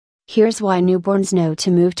Here's why newborns know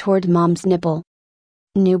to move toward mom's nipple.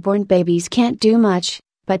 Newborn babies can't do much,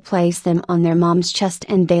 but place them on their mom's chest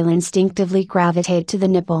and they'll instinctively gravitate to the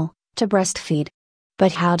nipple, to breastfeed.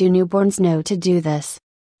 But how do newborns know to do this?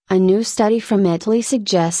 A new study from Italy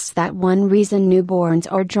suggests that one reason newborns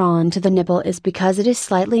are drawn to the nipple is because it is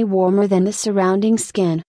slightly warmer than the surrounding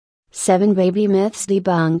skin. 7 baby myths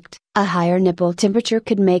debunked. A higher nipple temperature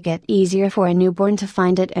could make it easier for a newborn to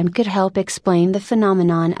find it and could help explain the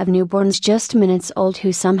phenomenon of newborns just minutes old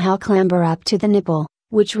who somehow clamber up to the nipple,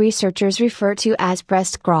 which researchers refer to as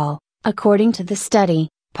breast crawl, according to the study,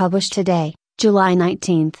 published today, July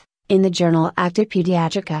 19, in the journal Acta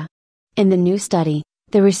Pediatrica. In the new study,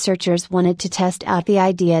 the researchers wanted to test out the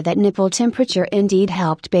idea that nipple temperature indeed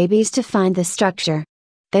helped babies to find the structure.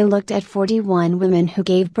 They looked at 41 women who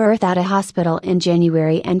gave birth at a hospital in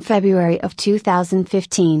January and February of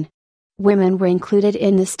 2015. Women were included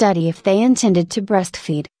in the study if they intended to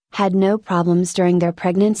breastfeed, had no problems during their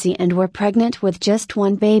pregnancy and were pregnant with just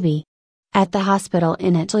one baby. At the hospital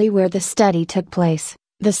in Italy where the study took place,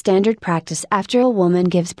 the standard practice after a woman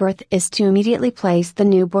gives birth is to immediately place the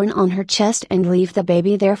newborn on her chest and leave the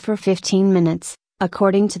baby there for 15 minutes,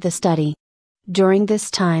 according to the study. During this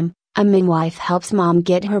time, a midwife helps mom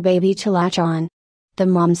get her baby to latch on. The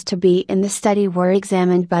moms-to-be in the study were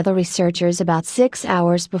examined by the researchers about 6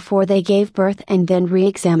 hours before they gave birth and then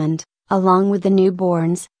re-examined, along with the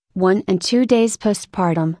newborns, 1 and 2 days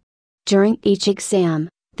postpartum. During each exam,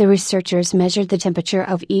 the researchers measured the temperature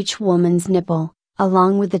of each woman's nipple,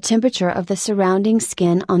 along with the temperature of the surrounding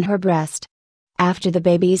skin on her breast. After the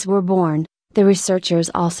babies were born, the researchers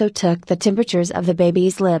also took the temperatures of the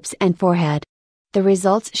baby's lips and forehead. The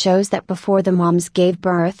results shows that before the moms gave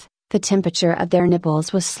birth, the temperature of their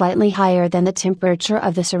nipples was slightly higher than the temperature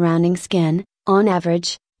of the surrounding skin. On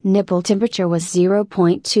average, nipple temperature was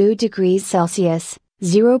 0.2 degrees Celsius,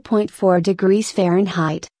 0.4 degrees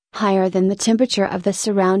Fahrenheit, higher than the temperature of the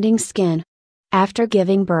surrounding skin. After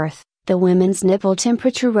giving birth, the women's nipple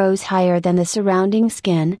temperature rose higher than the surrounding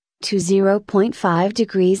skin, to 0.5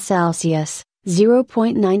 degrees Celsius,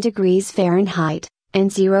 0.9 degrees Fahrenheit, and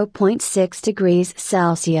 0.6 degrees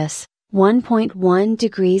Celsius, 1.1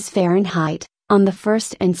 degrees Fahrenheit, on the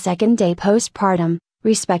first and second day postpartum,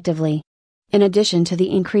 respectively. In addition to the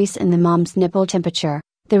increase in the mom's nipple temperature,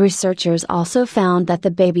 the researchers also found that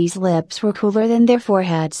the baby's lips were cooler than their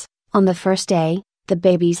foreheads. On the first day, the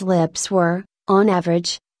baby's lips were, on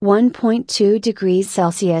average, 1.2 degrees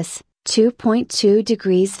Celsius, 2.2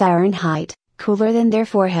 degrees Fahrenheit, cooler than their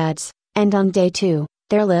foreheads, and on day 2,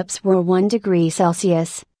 their lips were 1 degree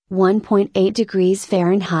Celsius, 1.8 degrees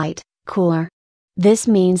Fahrenheit, cooler. This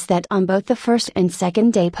means that on both the first and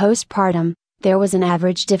second day postpartum, there was an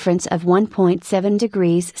average difference of 1.7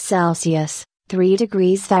 degrees Celsius, 3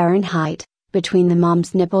 degrees Fahrenheit, between the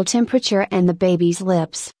mom's nipple temperature and the baby's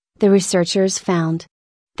lips. The researchers found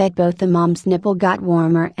that both the mom's nipple got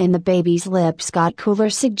warmer and the baby's lips got cooler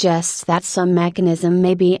suggests that some mechanism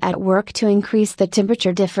may be at work to increase the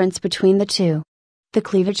temperature difference between the two. The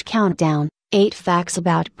cleavage countdown, 8 facts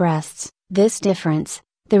about breasts. This difference,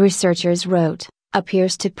 the researchers wrote,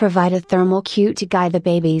 appears to provide a thermal cue to guide the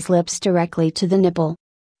baby's lips directly to the nipple.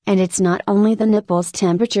 And it's not only the nipple's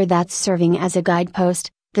temperature that's serving as a guidepost,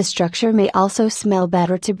 the structure may also smell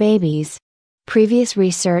better to babies. Previous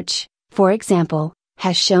research, for example,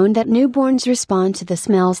 has shown that newborns respond to the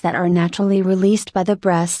smells that are naturally released by the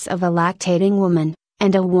breasts of a lactating woman,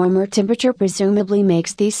 and a warmer temperature presumably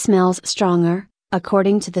makes these smells stronger,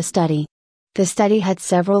 according to the study. The study had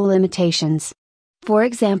several limitations. For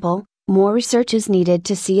example, more research is needed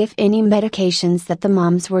to see if any medications that the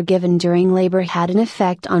moms were given during labor had an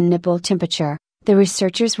effect on nipple temperature, the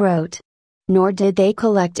researchers wrote. Nor did they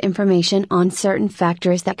collect information on certain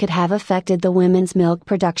factors that could have affected the women's milk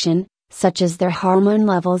production, such as their hormone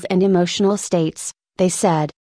levels and emotional states, they said.